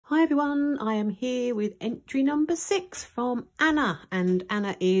Hi everyone, I am here with entry number 6 from Anna, and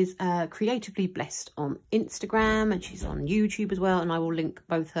Anna is Creatively Blessed on Instagram, and she's on YouTube as well, and I will link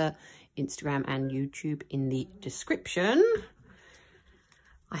both her Instagram and YouTube in the description.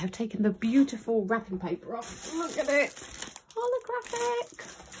 I have taken the beautiful wrapping paper off. Look at it, holographic.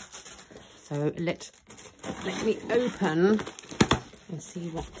 So let me open and see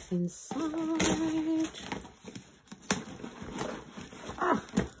what's inside. Ah.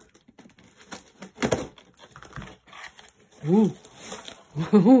 Ooh.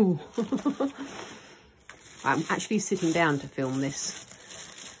 Ooh. I'm actually sitting down to film this,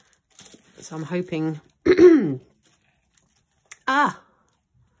 so I'm hoping. Oh,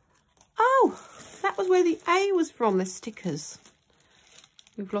 that was where the A was from, the stickers.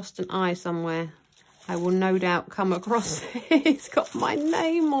 We've lost an I somewhere. I will no doubt come across it. It's got my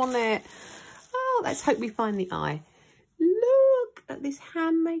name on it. Oh, let's hope we find the I. Look at this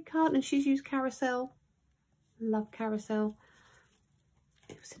handmade card, and she's used Carousel. Love Carousel.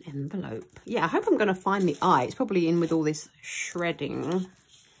 It was an envelope. Yeah, I hope I'm going to find the I. It's probably in with all this shredding.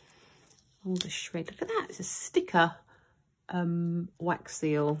 All the shred. Look at that. It's a sticker wax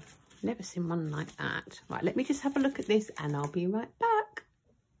seal. Never seen one like that. Right, let me just have a look at this and I'll be right back.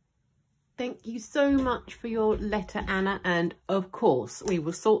 Thank you so much for your letter, Anna. And of course, we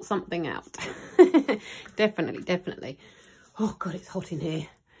will sort something out. Definitely, definitely. Oh, God, it's hot in here.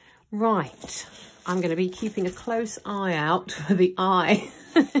 Right. I'm going to be keeping a close eye out for the I.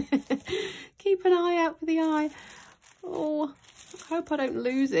 Keep an eye out for the I. Oh, I hope I don't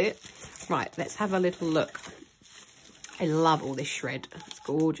lose it. Right, let's have a little look. I love all this shred. It's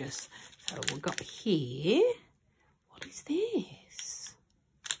gorgeous. So we've got here. What is this?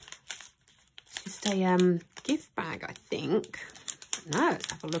 It's just a gift bag, I think. No,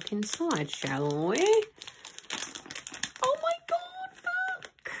 let's have a look inside, shall we? Oh my God,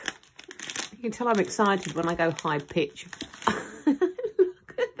 look! You can tell I'm excited when I go high pitch.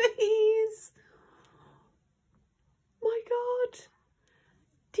 Look at these. My God.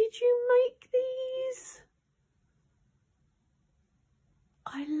 Did you make these?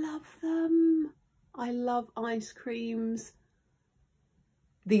 I love them. I love ice creams.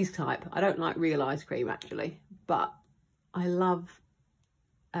 These type. I don't like real ice cream actually, but I love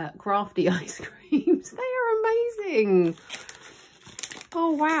crafty ice creams. They are amazing.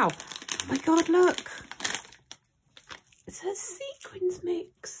 Oh wow. Oh my God, look. It's a sequins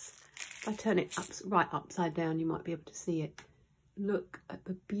mix. If I turn it right upside down, you might be able to see it. Look at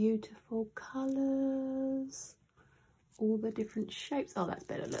the beautiful colours. All the different shapes. Oh, that's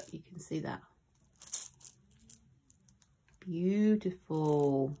better. Look, you can see that.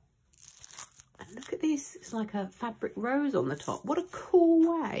 Beautiful. And look at this. It's like a fabric rose on the top. What a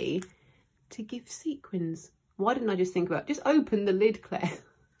cool way to give sequins. Why didn't I just think about it? Just open the lid, Claire.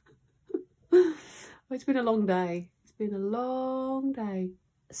 Oh, it's been a long day. It's been a long day.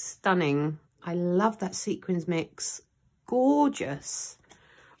 Stunning. I love that sequins mix. Gorgeous.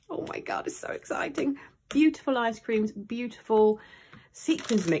 Oh my God, it's so exciting. Beautiful ice creams, beautiful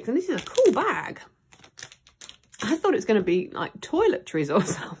sequins mix. And this is a cool bag. I thought it was going to be like toiletries or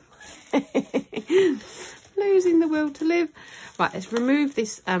something. Losing the will to live. Right, let's remove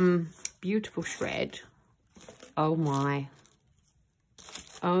this beautiful shred. Oh my.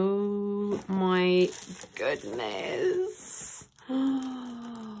 Oh my goodness.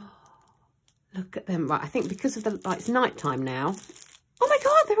 Look at them. Right, I think because of the like, it's nighttime now. Oh my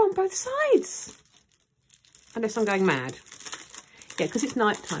God, they're on both sides. Unless I'm going mad. Yeah, because it's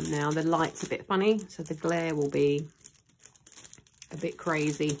nighttime now, the light's a bit funny, so the glare will be a bit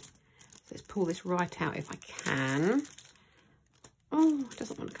crazy. So let's pull this right out if I can. Oh, it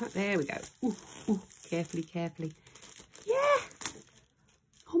doesn't want to cut. There we go. Ooh, ooh, carefully, carefully. Yeah,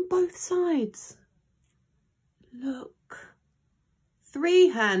 on both sides. Look. 3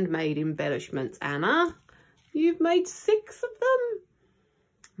 handmade embellishments, Anna. You've made 6 of them.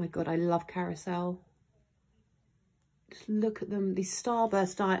 Oh my God, I love Carousel. Just look at them. These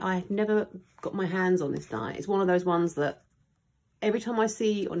Starburst die, I've never got my hands on this die. It's one of those ones that every time I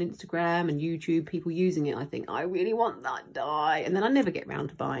see on Instagram and YouTube people using it, I think, I really want that die. And then I never get round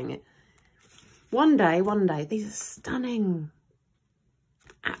to buying it. One day, these are stunning.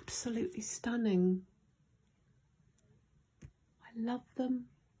 Absolutely stunning. I love them.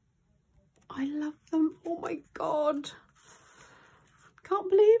 I love them. Oh my God. Can't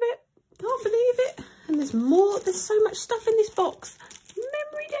believe it. Can't believe it. And there's more. There's so much stuff in this box.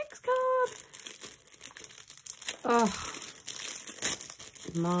 Memory Dex card. Oh,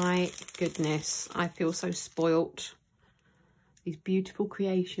 my goodness. I feel so spoilt. These beautiful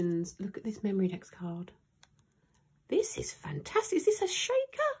creations. Look at this Memory Dex card. This is fantastic. Is this a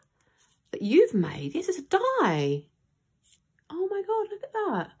shaker? that you've made. This is a die. Oh my God, look at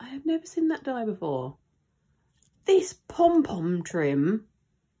that. I have never seen that die before. This pom-pom trim.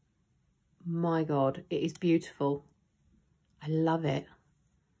 My God, it is beautiful. I love it.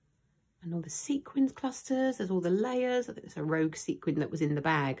 And all the sequins clusters, there's all the layers. I think there's a rogue sequin that was in the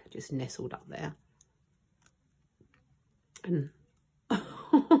bag, just nestled up there. And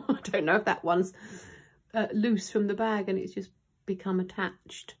I don't know if that one's loose from the bag and it's just become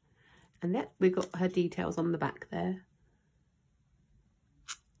attached. And then we've got her details on the back there.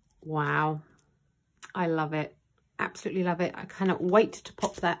 Wow, I love it. Absolutely love it. I cannot wait to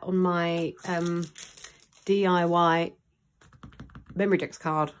pop that on my DIY memory decks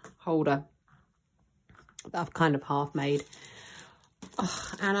card holder that I've kind of half made.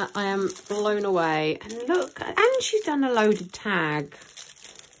 Oh, Anna, I am blown away. And look, and she's done a loaded tag.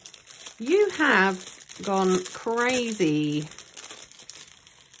 You have gone crazy.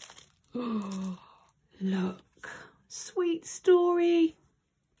 Oh, look, Sweet Story.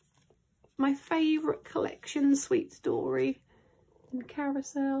 My favourite collection, Sweet Story and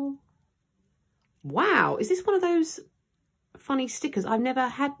Carousel. Wow, is this one of those funny stickers? I've never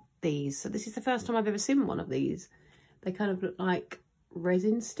had these, so this is the first time I've ever seen one of these. They kind of look like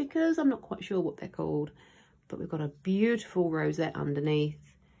resin stickers. I'm not quite sure what they're called, but we've got a beautiful rosette underneath.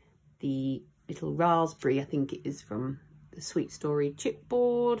 The little raspberry, I think it is from the Sweet Story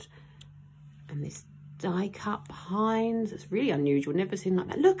chipboard, and this die cut behind. It's really unusual, never seen like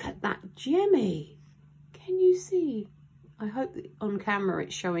that. Look at that gemmy. Can you see? I hope that on camera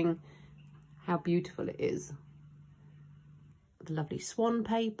it's showing how beautiful it is. The lovely swan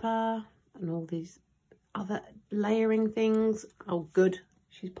paper and all these other layering things. Oh good,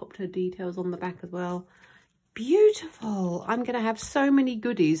 she's popped her details on the back as well. Beautiful. I'm gonna have so many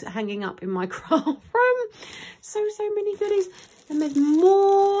goodies hanging up in my craft room. So many goodies. And there's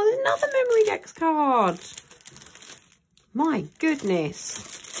more. There's another memory decks card. My goodness.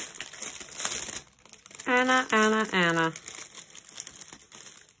 Anna, Anna, Anna.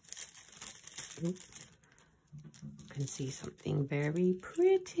 Ooh. Can see something very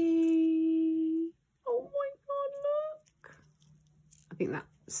pretty. Oh my God, look. I think that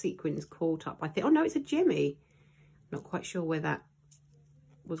sequin's caught up. I think, oh no, it's a gemmy. Not quite sure where that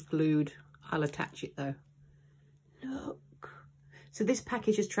was glued. I'll attach it though. Look. So this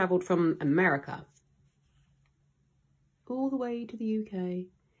package has travelled from America all the way to the UK.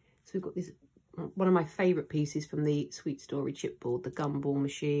 So we've got this, one of my favourite pieces from the Sweet Story chipboard, the gumball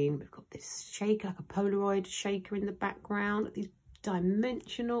machine. We've got this shaker, like a Polaroid shaker in the background. These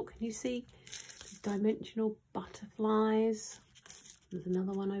dimensional, can you see? These dimensional butterflies. There's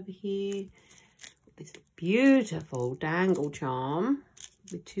another one over here. This beautiful dangle charm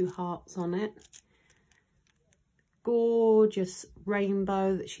with 2 hearts on it. Gorgeous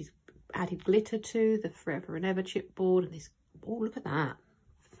rainbow that she's added glitter to, the Forever and Ever chipboard, and this, oh look at that,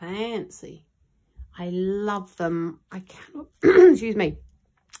 fancy. I love them. I cannot excuse me,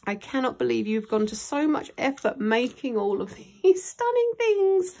 I cannot believe you've gone to so much effort making all of these stunning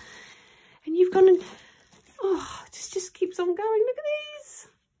things, and you've gone and oh, it just keeps on going. Look at these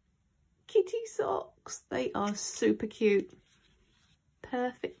kitty socks. They are super cute,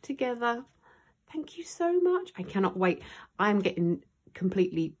 perfect together. Thank you so much. I cannot wait. I'm getting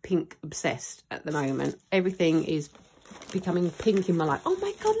completely pink obsessed at the moment. Everything is becoming pink in my life. Oh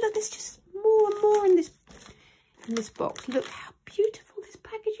my God, look, there's just more and more in this box. Look how beautiful this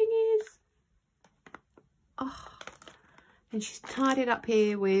packaging is. Oh, and she's tied it up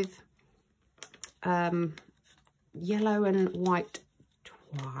here with yellow and white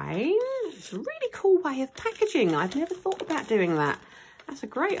twine. It's a really cool way of packaging. I've never thought about doing that. That's a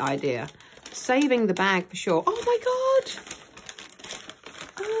great idea. Saving the bag for sure. Oh my God.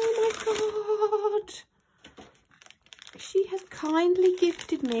 Oh my God. She has kindly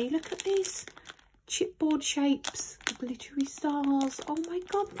gifted me. Look at these chipboard shapes, the glittery stars. Oh my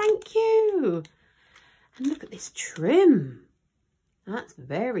God, thank you. And look at this trim. That's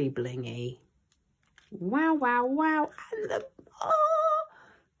very blingy. Wow, wow, wow. And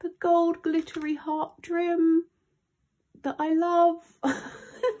the gold glittery heart trim that I love.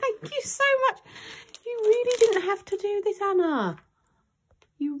 Thank you so much. You really didn't have to do this, Anna.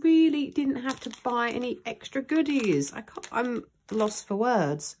 You really didn't have to buy any extra goodies. I'm lost for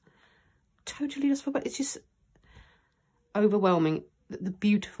words. Totally lost for words. It's just overwhelming, the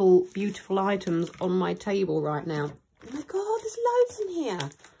beautiful, beautiful items on my table right now. Oh my God, there's loads in here.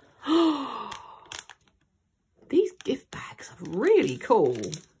 These gift bags are really cool.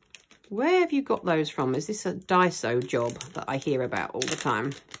 Where have you got those from? Is this a Daiso job that I hear about all the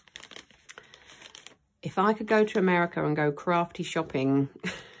time? If I could go to America and go crafty shopping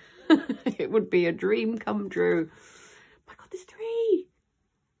It would be a dream come true. My God, there's 3.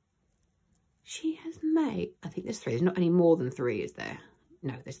 She has made, I think there's 3. There's not any more than 3, is there?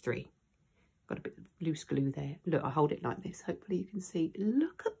 No, there's 3. Got a bit of loose glue there. Look, I hold it like this. Hopefully you can see.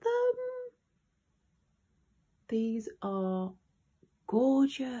 Look at them. These are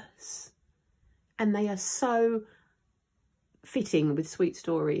gorgeous. And they are so fitting with Sweet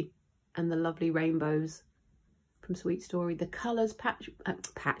Story and the lovely rainbows from Sweet Story. The colours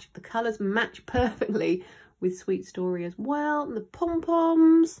the colours match perfectly with Sweet Story as well. And the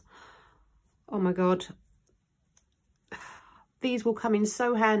pom-poms. Oh my God. These will come in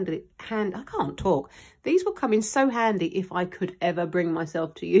so handy. I can't talk. These will come in so handy if I could ever bring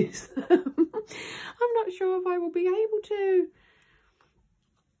myself to use them. I'm not sure if I will be able to.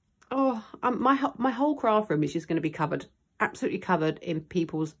 Oh, my whole craft room is just going to be covered, absolutely covered in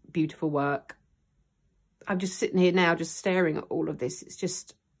people's beautiful work. I'm just sitting here now, just staring at all of this. It's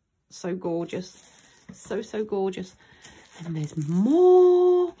just so gorgeous. So, so gorgeous. And there's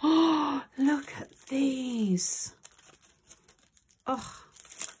more. Oh, look at these. Oh,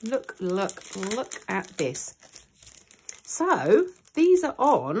 look at this. So, these are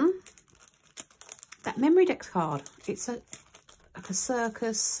on that Memory Decks card. It's like a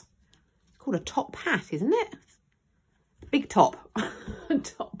circus. It's called a top hat, isn't it? Big top.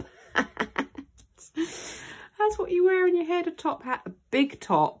 Top hat. That's what you wear on your head, a top hat. A big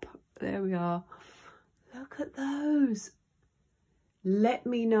top. There we are. Look at those. Let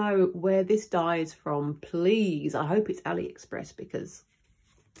me know where this dye is from, please. I hope it's AliExpress because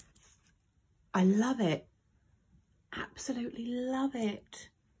I love it. Absolutely love it.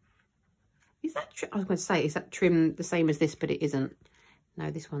 Is that, I was going to say, is that trim the same as this, but it isn't.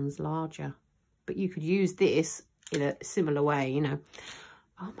 No, this one's larger. But you could use this in a similar way, you know.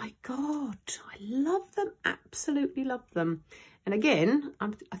 Oh my God, I love them. Absolutely love them. And again,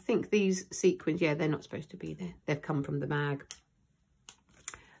 I think these sequins, yeah, they're not supposed to be there. They've come from the bag.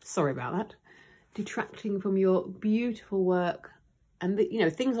 Sorry about that. Detracting from your beautiful work. And, you know,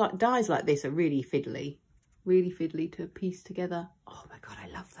 things like dyes like this are really fiddly to piece together. Oh my God, I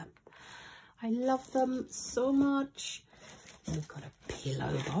love them. I love them so much. And we've got a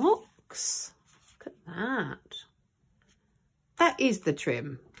pillow box. Look at that. That is the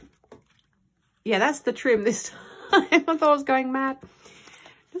trim. Yeah, that's the trim this time. I thought I was going mad.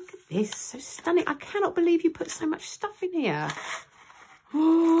 Look at this, so stunning. I cannot believe you put so much stuff in here.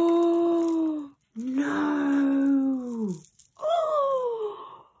 Oh, no.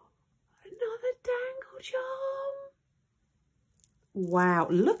 Oh, another dangle charm. Wow,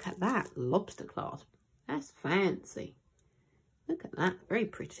 look at that lobster clasp. That's fancy. Look at that, very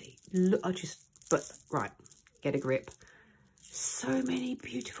pretty. Look, right, get a grip. So many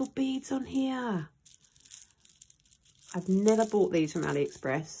beautiful beads on here. I've never bought these from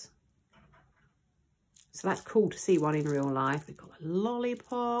AliExpress. So that's cool to see one in real life. We've got a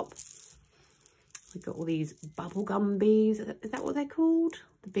lollipop. We've got all these bubblegum beads. Is that what they're called?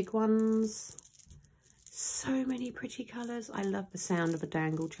 The big ones. So many pretty colours. I love the sound of a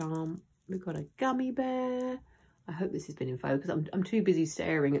dangle charm. We've got a gummy bear. I hope this has been in focus. I'm too busy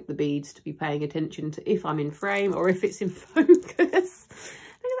staring at the beads to be paying attention to if I'm in frame or if it's in focus. Look at that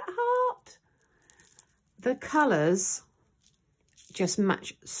heart. The colours just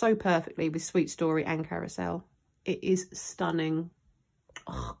match so perfectly with Sweet Story and Carousel. It is stunning.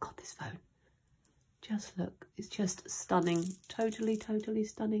 Oh God, this phone. Just look, it's just stunning. Totally, totally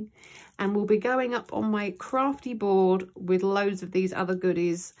stunning. And we'll be going up on my crafty board with loads of these other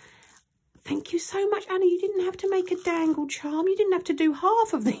goodies. Thank you so much, Anna. You didn't have to make a dangle charm. You didn't have to do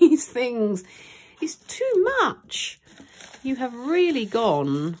half of these things. It's too much. You have really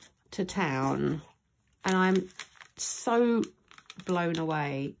gone to town. And I'm so blown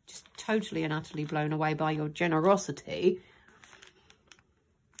away. Just totally and utterly blown away by your generosity.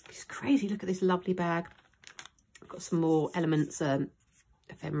 It's crazy. Look at this lovely bag. I've got some more elements,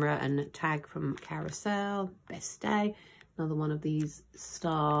 ephemera and tag from Carousel. Best Day. Another one of these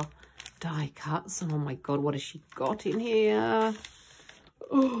star die cuts. Oh my God, what has she got in here?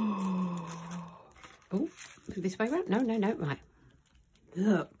 Oh, this way around? No, right.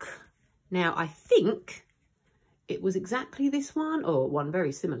 Look. Now, I think it was exactly this one, or one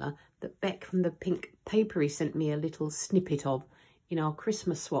very similar, that Beck from the Pink Papery sent me a little snippet of in our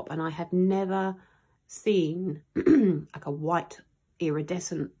Christmas swap. And I had never seen like a white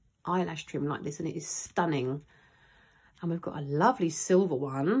iridescent eyelash trim like this, and it is stunning. And we've got a lovely silver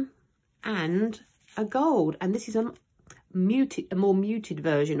one and a gold. And this is a more muted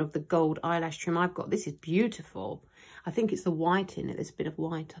version of the gold eyelash trim I've got. This is beautiful. I think it's the white in it. There's a bit of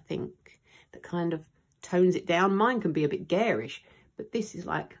white, I think, that kind of tones it down. Mine can be a bit garish, but this is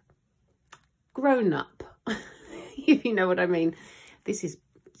like grown up, if you know what I mean. This is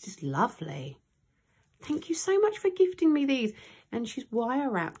just lovely. Thank you so much for gifting me these. And she's wire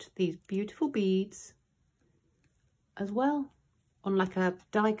wrapped these beautiful beads as well on like a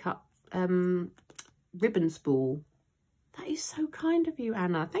die cut ribbon spool. That is so kind of you,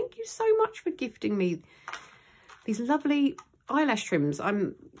 Anna. Thank you so much for gifting me these lovely eyelash trims.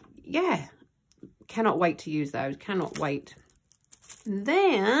 Yeah, cannot wait to use those. Cannot wait. And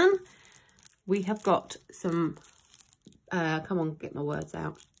then we have got some, come on, get my words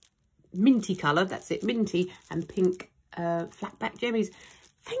out. Minty colour, that's it, minty and pink flat back jemmies.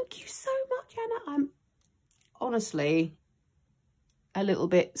 Thank you so much, Anna. I'm honestly a little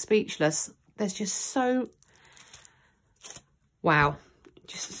bit speechless. There's just so, wow,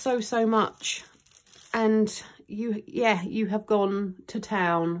 just so much. And you have gone to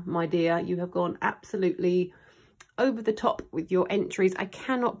town, my dear. You have gone absolutely over the top with your entries. I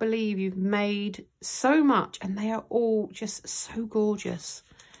cannot believe you've made so much, and they are all just so gorgeous.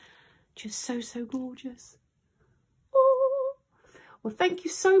 Just so gorgeous. Oh. Well, thank you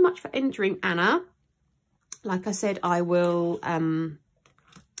so much for entering, Anna. Like I said, I will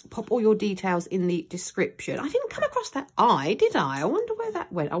pop all your details in the description. I didn't come across that eye, did I? I wonder where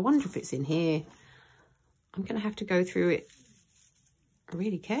that went. I wonder if it's in here. I'm going to have to go through it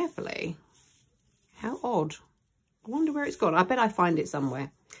really carefully. How odd. I wonder where it's gone. I bet I find it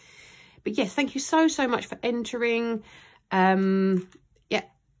somewhere. But yes, thank you so much for entering. Yeah,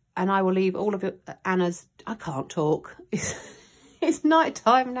 and I will leave all of it, Anna's, I can't talk. It's night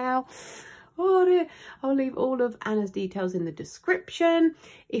time now. Oh dear. I'll leave all of Anna's details in the description.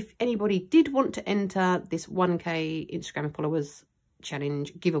 If anybody did want to enter this 1K Instagram followers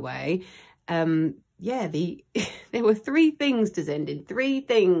challenge giveaway, yeah, there were 3 things to send in. 3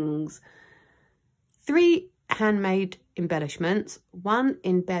 things. 3 handmade embellishments, 1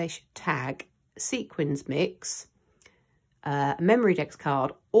 embellish tag, sequins mix, a memory decks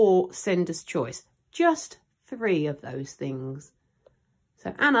card, or sender's choice. Just 3 of those things.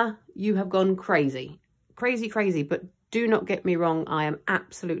 So Anna, you have gone crazy, crazy, but do not get me wrong. I am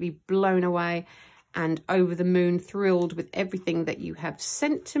absolutely blown away and over the moon, thrilled with everything that you have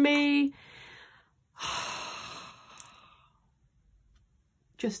sent to me.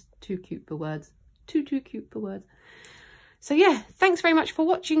 Just too cute for words. Too cute for words. So yeah, thanks very much for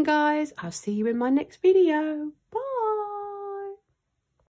watching, guys. I'll see you in my next video. Bye.